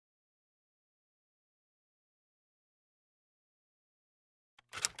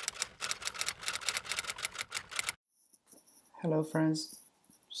Hello friends,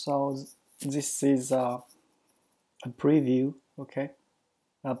 so this is a preview, okay,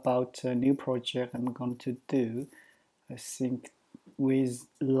 about a new project I'm going to do. I think with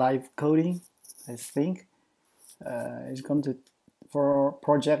live coding, I think it's going to, for a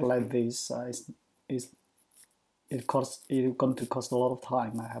project like this, it's going to cost a lot of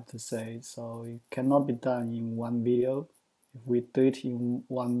time, I have to say. So it cannot be done in one video. If we do it in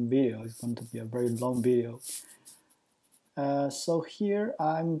one video, it's going to be a very long video. So here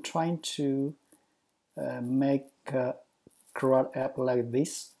I'm trying to make a CRUD app like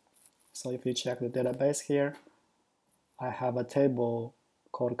this. So if you check the database here, I have a table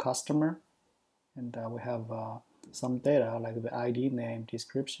called customer, and we have some data like the ID, name,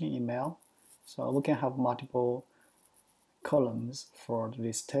 description, email. So we can have multiple columns for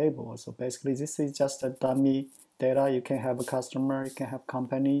this table. So basically this is just a dummy data. You can have a customer, you can have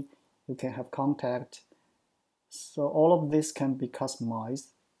company, you can have contact. So all of this can be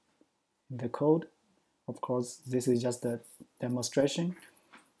customized in the code. Of course, this is just a demonstration.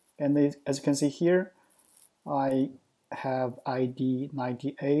 And as you can see here, I have ID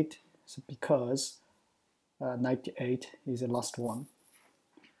 98 because 98 is the last one.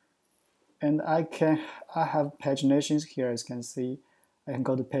 And I have paginations here, as you can see. I can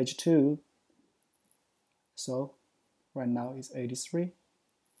go to page 2. So right now it's 83.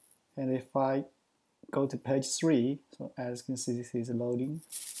 And if I go to page 3, so as you can see, this is loading.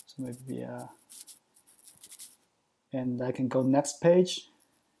 So maybe and I can go next page,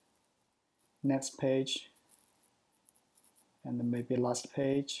 and then maybe last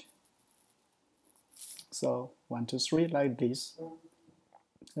page. So 1, 2, 3 like this.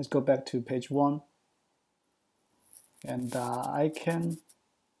 Let's go back to page 1, and I can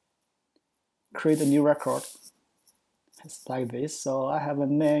create a new record. It's like this. So I have a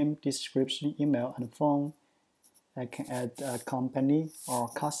name, description, email, and phone. I can add a company or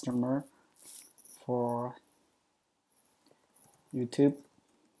customer for YouTube.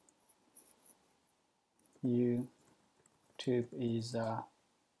 YouTube is a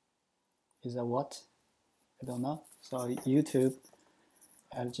what? I don't know. So YouTube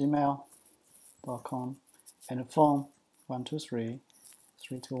at gmail.com, and phone 123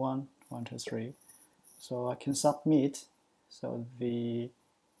 321 123. So I can submit. So the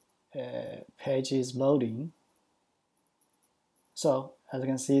page is loading. So as you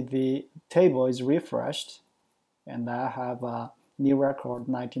can see, the table is refreshed, and I have a new record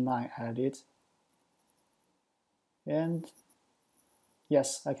 99 added. And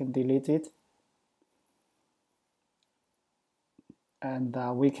yes, I can delete it. And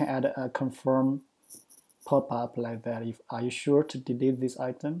we can add a confirm pop-up like that. If are you sure to delete this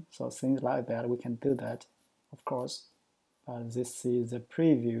item? So things like that, we can do that, of course. This is a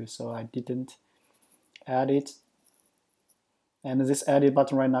preview, so I didn't add it. And this edit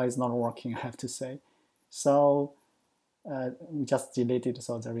button right now is not working, I have to say. So we just deleted,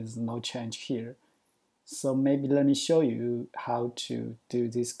 so there is no change here. So maybe let me show you how to do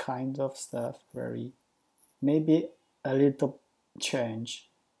this kind of stuff. Maybe a little change,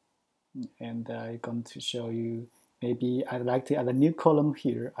 and I'm going to show you. Maybe I'd like to add a new column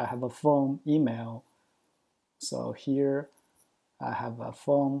here. I have a phone, email. So here I have a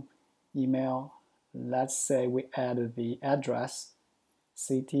phone, email. Let's say we add the address,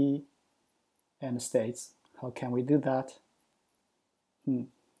 city, and states. How can we do that? In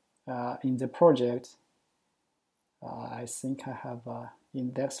the project, I think I have an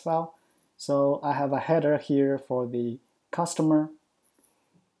index file. So I have a header here for the customer.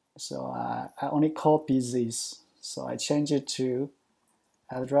 So I only copy this. So I change it to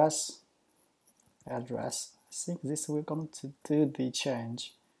address. I think this we're going to do the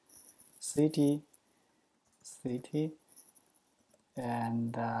change. City,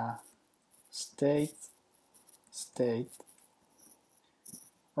 and state.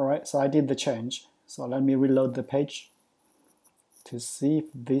 All right, so I did the change. So let me reload the page to see if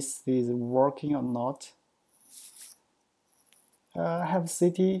this is working or not. I have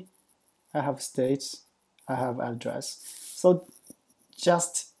city, I have states, I have address. So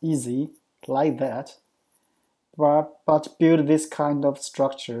just easy like that. But build this kind of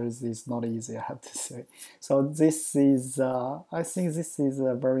structures is not easy, I have to say. So this is, I think this is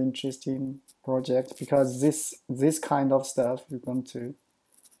a very interesting project, because this kind of stuff you're going to,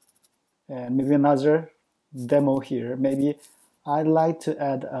 and maybe another demo here. Maybe I'd like to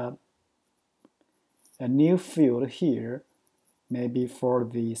add a new field here, maybe for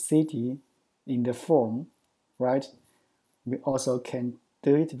the city in the form, right? We also can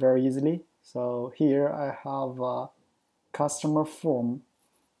do it very easily. So here I have a customer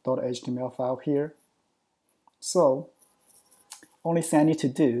form.html file here. So only thing I need to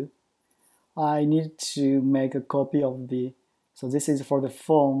do, I need to make a copy of the, so this is for the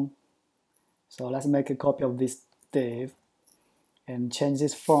form. So let's make a copy of this div and change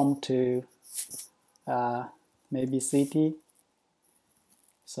this form to maybe city.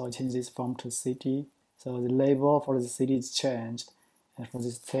 So change this form to city. So the label for the city is changed, and for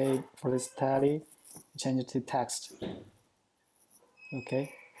this tally, change it to text.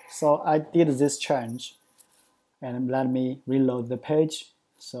 Okay, so I did this change, and let me reload the page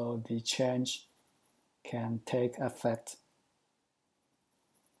so the change can take effect.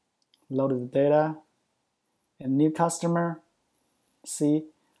 Load the data, and new customer. See,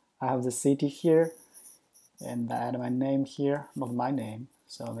 I have the city here, and I add my name here, not my name.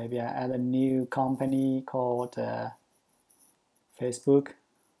 So maybe I add a new company called Facebook.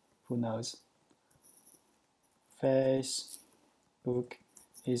 Who knows? Facebook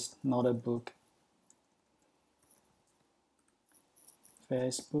is not a book.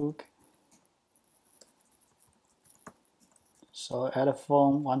 Facebook. So add a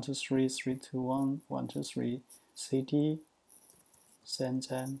form 123 321 123 city,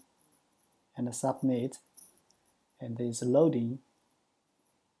 Shenzhen, and submit. And this is loading,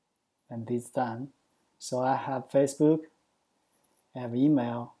 and this is done. So I have Facebook, I have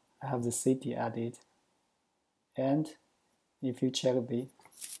email, I have the city added, and if you check the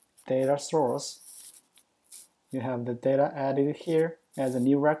data source, you have the data added here as a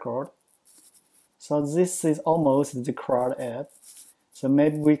new record. So this is almost the CRUD app. So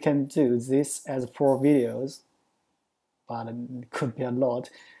maybe we can do this as 4 videos, but it could be a lot.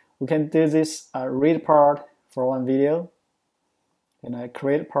 We can do this read part for one video, and I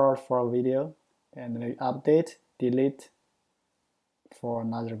create part for a video, and we update, delete for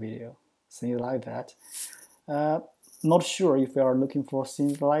another video, things like that. Not sure if you are looking for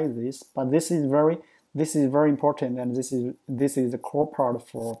things like this, but this is very important, and this is the core part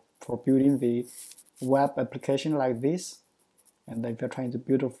for building the web application like this. And if you're trying to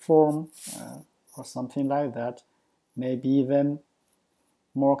build a form or something like that, maybe even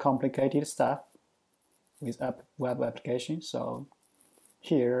more complicated stuff with web application. So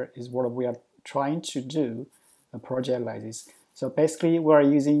here is what we are trying to do, a project like this. So basically we are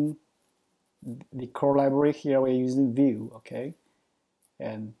using the core library here, we're using Vue, okay?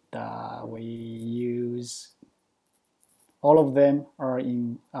 And we use, all of them are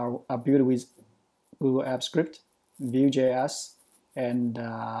built with Google Apps Script, Vue.js, and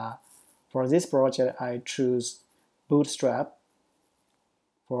for this project I choose Bootstrap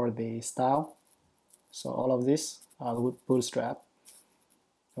for the style. So all of this are Bootstrap.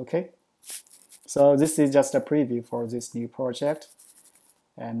 Okay, so this is just a preview for this new project,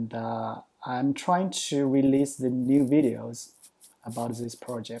 and I'm trying to release the new videos about this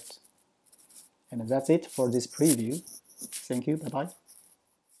project. And that's it for this preview. Thank you, bye-bye.